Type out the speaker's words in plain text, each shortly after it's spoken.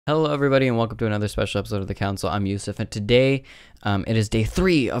Hello, everybody, and welcome to another special episode of the Council. I'm Yousef, and today it is day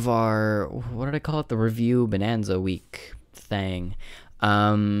 3 of our, what did I call it? The review bonanza week thing.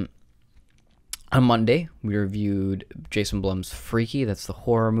 On Monday, we reviewed Jason Blum's Freaky. That's the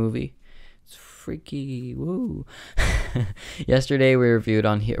horror movie. It's freaky, woo. Yesterday, we reviewed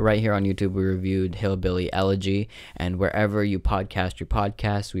right here on YouTube, we reviewed Hillbilly Elegy, and wherever you podcast your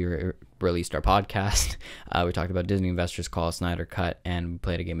podcast, we released our podcast. We talked about Disney Investors Call, Snyder Cut, and we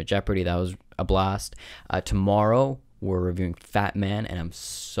played a game of Jeopardy. That was a blast. Tomorrow we're reviewing Fat Man, and I'm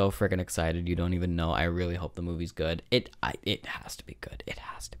so freaking excited. You don't even know. I really hope the movie's good. It has to be good. It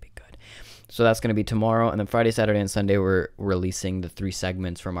has to be good. So that's going to be tomorrow, and then Friday, Saturday, and Sunday we're releasing the 3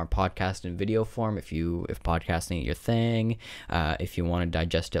 segments from our podcast in video form. If podcasting ain't your thing, if you want to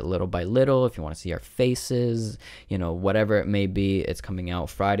digest it little by little, if you want to see our faces, whatever it may be, it's coming out.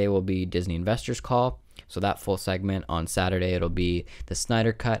 Friday will be Disney Investors Call, so that full segment. On Saturday it'll be the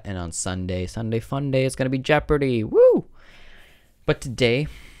Snyder Cut, and on Sunday fun day, it's going to be Jeopardy. Woo! But today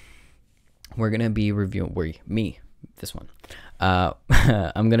we're going to be reviewing this one.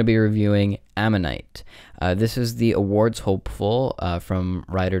 I'm going to be reviewing Ammonite. This is the awards hopeful from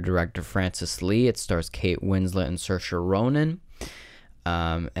writer-director Francis Lee. It stars Kate Winslet and Saoirse Ronan,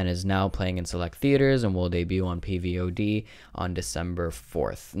 and is now playing in select theaters and will debut on PVOD on December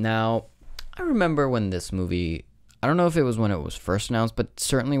 4th. Now, I remember when this movie, I don't know if it was when it was first announced, but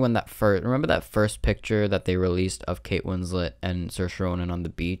certainly when remember that first picture that they released of Kate Winslet and Saoirse Ronan on the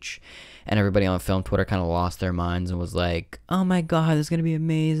beach, and everybody on film Twitter kind of lost their minds and was like, oh my god, this is going to be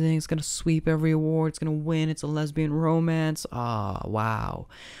amazing, it's going to sweep every award, it's going to win, it's a lesbian romance, wow.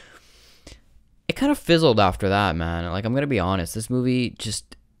 It kind of fizzled after that, man. Like, I'm going to be honest, this movie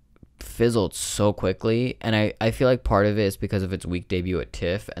just fizzled so quickly, and I feel like part of it is because of its week debut at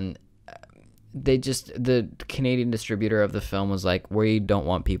TIFF, and the Canadian distributor of the film was like, we don't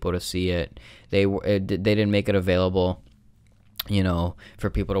want people to see it. They didn't make it available, for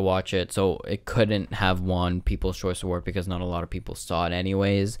people to watch it, so it couldn't have won People's Choice Award because not a lot of people saw it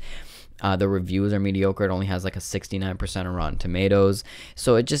anyways. The reviews are mediocre. It only has like a 69% on Rotten Tomatoes,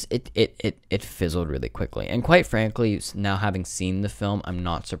 so it fizzled really quickly. And quite frankly, now having seen the film, I'm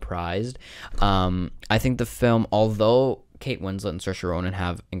not surprised. I think the film, although Kate Winslet and Saoirse Ronan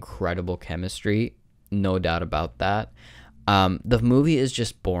have incredible chemistry, no doubt about that, the movie is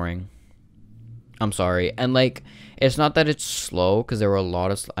just boring. I'm sorry. And like, it's not that it's slow, because there were a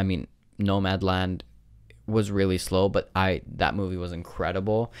lot of, Nomadland was really slow, but that movie was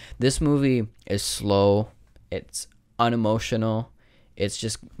incredible. This movie is slow, it's unemotional, it's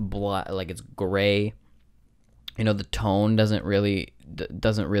just like it's gray. The tone doesn't really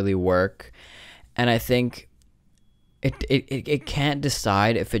work, and I think it can't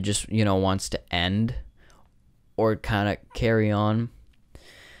decide if it just wants to end or kind of carry on.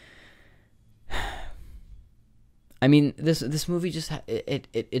 I mean, this movie just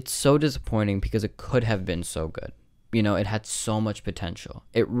it's so disappointing because it could have been so good. It had so much potential.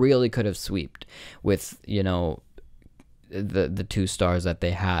 It really could have swept with the 2 stars that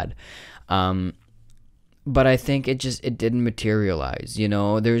they had. But I think it didn't materialize.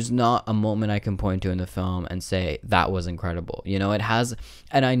 There's not a moment I can point to in the film and say that was incredible. It has,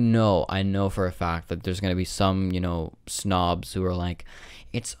 and I know for a fact that there's going to be some, snobs who are like,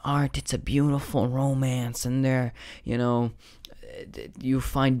 it's art, it's a beautiful romance, and you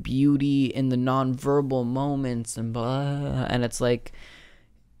find beauty in the nonverbal moments and blah, and it's like,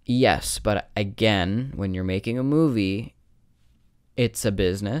 yes, but again, when you're making a movie, it's a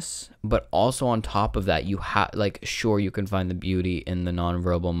business, but also on top of that, sure, you can find the beauty in the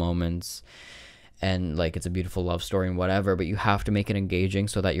nonverbal moments, and like, it's a beautiful love story and whatever, but you have to make it engaging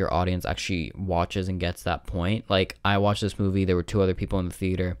so that your audience actually watches and gets that point. Like, I watched this movie, there were 2 other people in the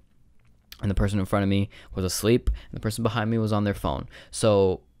theater, and the person in front of me was asleep, and the person behind me was on their phone.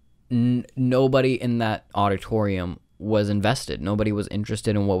 So nobody in that auditorium was invested. Nobody was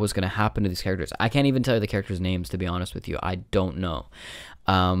interested in what was going to happen to these characters. I can't even tell you the characters' names, to be honest with you. I don't know.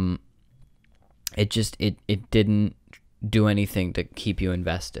 It didn't do anything to keep you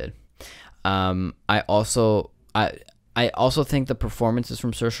invested. I also think the performances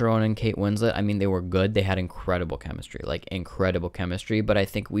from Saoirse Ronan and Kate Winslet, they were good. They had incredible chemistry, but I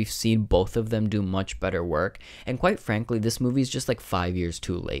think we've seen both of them do much better work. And quite frankly, this movie is just like 5 years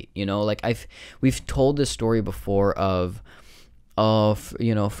too late. We've told this story before of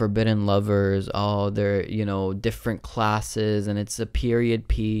forbidden lovers, they're, different classes, and it's a period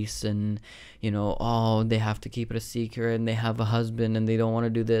piece, and, they have to keep it a secret, and they have a husband, and they don't want to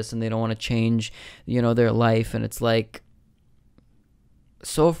do this, and they don't want to change, their life, and it's like,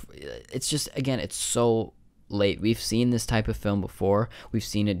 so, it's just, again, it's so late. We've seen this type of film before. We've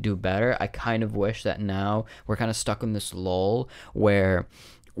seen it do better. I kind of wish that now we're kind of stuck in this lull where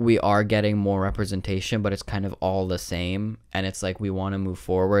we are getting more representation, but it's kind of all the same, and it's like we want to move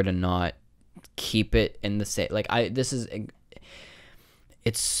forward and not keep it in the same, like,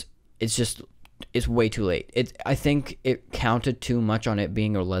 it's just, it's way too late. I think it counted too much on it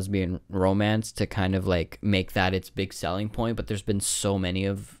being a lesbian romance to kind of like make that its big selling point, but there's been so many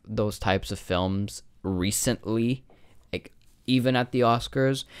of those types of films recently, like even at the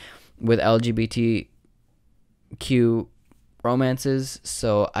Oscars, with LGBTQ romances.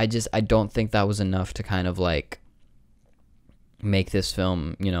 So I don't think that was enough to kind of like make this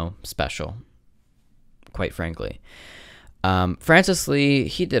film, you know, special, quite frankly. Francis Lee,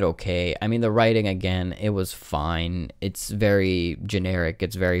 he did okay. I mean, the writing, again, it was fine. It's very generic.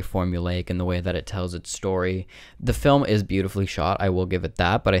 It's very formulaic in the way that it tells its story. The film is beautifully shot. I will give it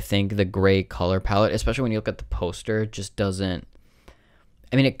that. But I think the gray color palette, especially when you look at the poster, just doesn't...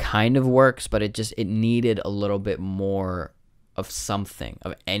 I mean, it kind of works, but it needed a little bit more of something,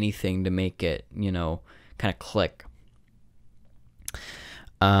 of anything to make it, you know, kind of click.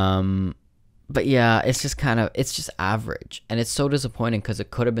 But yeah, it's just average, and it's so disappointing because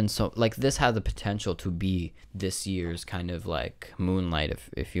it could have been so, like, this had the potential to be this year's kind of like Moonlight,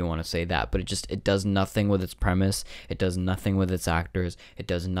 if you want to say that, but it does nothing with its premise. It does nothing with its actors. It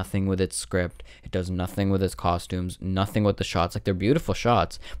does nothing with its script. It does nothing with its costumes, nothing with the shots. Like, they're beautiful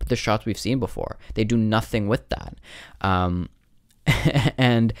shots, but they're shots we've seen before. They do nothing with that.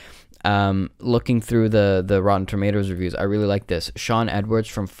 And looking through the Rotten Tomatoes reviews, I really like this. Sean Edwards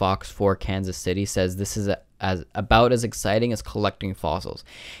from Fox 4 Kansas City says this is about as exciting as collecting fossils,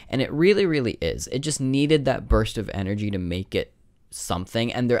 and it really, really is. It just needed that burst of energy to make it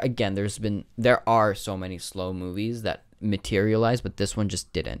something. And there are so many slow movies that materialize, but this one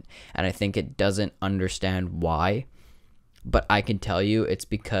just didn't, and I think it doesn't understand why. But I can tell you it's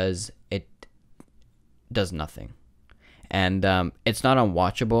because it does nothing. And it's not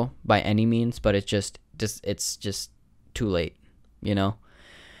unwatchable by any means, but it's just too late, you know?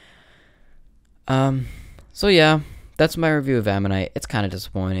 So yeah, that's my review of Ammonite. It's kind of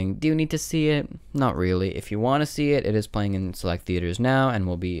disappointing. Do you need to see it? Not really. If you want to see it, it is playing in select theaters now and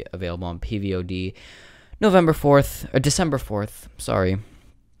will be available on PVOD December 4th, sorry.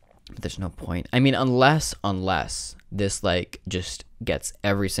 But there's no point. I mean, unless this, like, just gets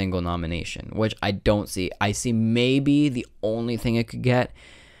every single nomination, which I don't see. I see maybe the only thing it could get,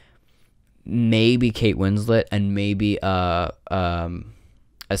 maybe Kate Winslet, and maybe a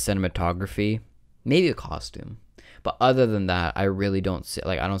cinematography, maybe a costume. But other than that, I really don't see,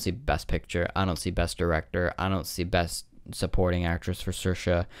 like, I don't see Best Picture, I don't see Best Director, I don't see Best Supporting Actress for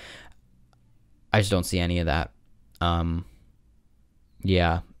Saoirse. I just don't see any of that.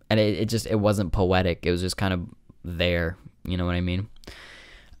 Yeah. And it wasn't poetic. It was just kind of there. You know what I mean?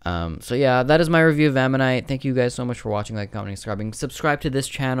 So yeah, that is my review of Ammonite. Thank you guys so much for watching, like, commenting, subscribing. Subscribe to this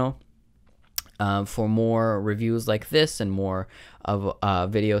channel for more reviews like this and more of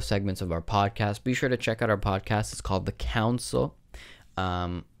video segments of our podcast. Be sure to check out our podcast. It's called The Council,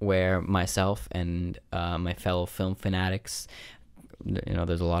 where myself and my fellow film fanatics, you know,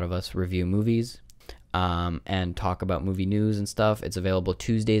 there's a lot of us, review movies. And talk about movie news and stuff. It's available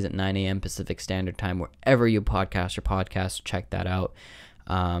Tuesdays at 9 a.m. Pacific Standard Time, wherever you podcast your podcasts. Check that out.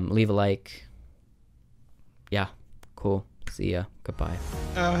 Leave a like. Yeah, cool. See ya. Goodbye.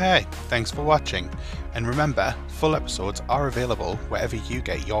 Oh, hey, thanks for watching. And remember, full episodes are available wherever you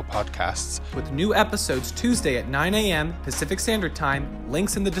get your podcasts. With new episodes Tuesday at 9 a.m. Pacific Standard Time,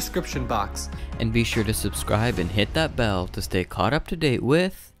 links in the description box. And be sure to subscribe and hit that bell to stay caught up to date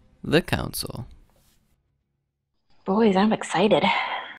with The Council. Boys, I'm excited.